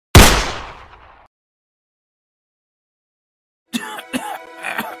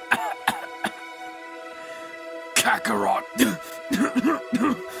Kakarot!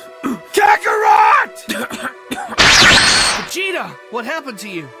 Kakarot! Vegeta, what happened to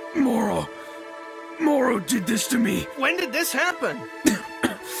you? Moro did this to me. When did this happen?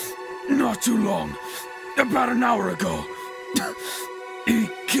 Not too long. About an hour ago. He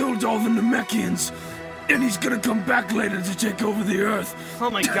killed all the Namekians, and he's gonna come back later to take over the Earth.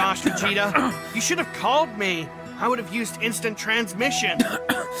 Oh my gosh, Vegeta. You should have called me. I would have used instant transmission.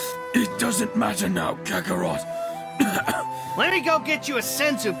 It doesn't matter now, Kakarot. Let me go get you a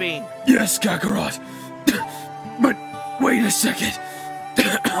senzu bean. Yes, Kakarot. But wait a second.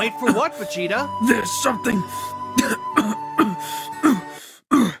 Wait for what, Vegeta? There's something...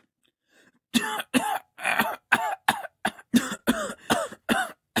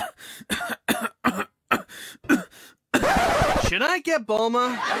 Should I get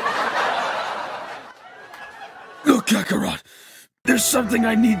Bulma? Look, Kakarot. There's something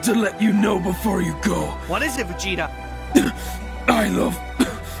I need to let you know before you go. What is it, Vegeta? I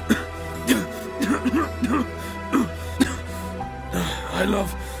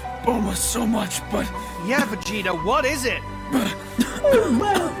love Bulma so much, but... Yeah, Vegeta, what is it? Oh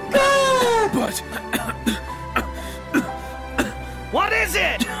my god! But... What is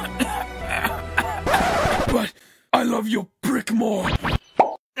it? But I love your prick more.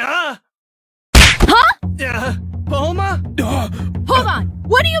 Huh? Bulma? Hold on!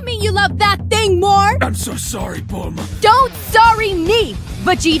 What do you mean you love that thing more? I'm so sorry, Bulma. Don't sorry me,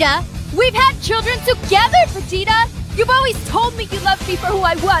 Vegeta! We've had children together, Vegeta! You've always told me you loved me for who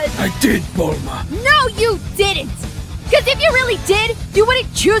I was! I did, Bulma. No, you didn't! Because if you really did, you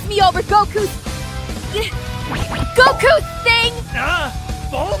wouldn't choose me over Goku's thing!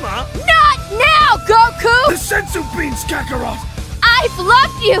 Bulma? Not now, Goku! The senzu beans, Kakarot! I've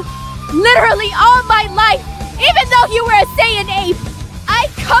loved you! Literally all my life! Even though you were a Saiyan ape! I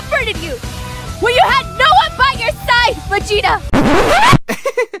comforted you! When you had no one by your side, Vegeta!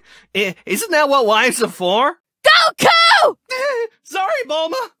 Isn't that what wives are for? Goku! Sorry,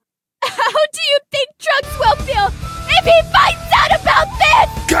 Bulma! How do you think Trunks will feel if he finds out about this?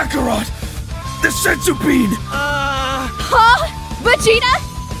 Kakarot! The senzu bean! Huh? Vegeta?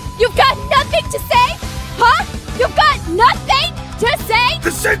 You've got nothing to say? Huh? You've got nothing to say? The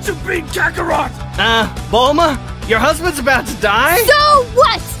senzu bean, Kakarot! Bulma? Your husband's about to die? So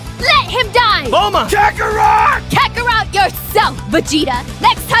what? Let him die! Bulma! Kakarot! Kakarot yourself, Vegeta!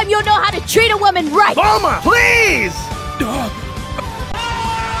 Next time you'll know how to treat a woman right! Bulma, please!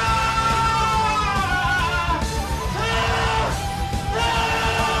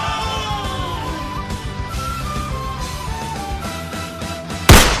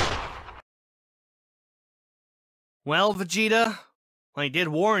 Well, Vegeta, I did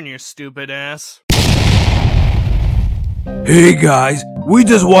warn your stupid ass. Hey guys, we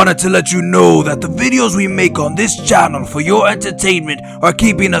just wanted to let you know that the videos we make on this channel for your entertainment are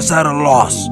keeping us at a loss.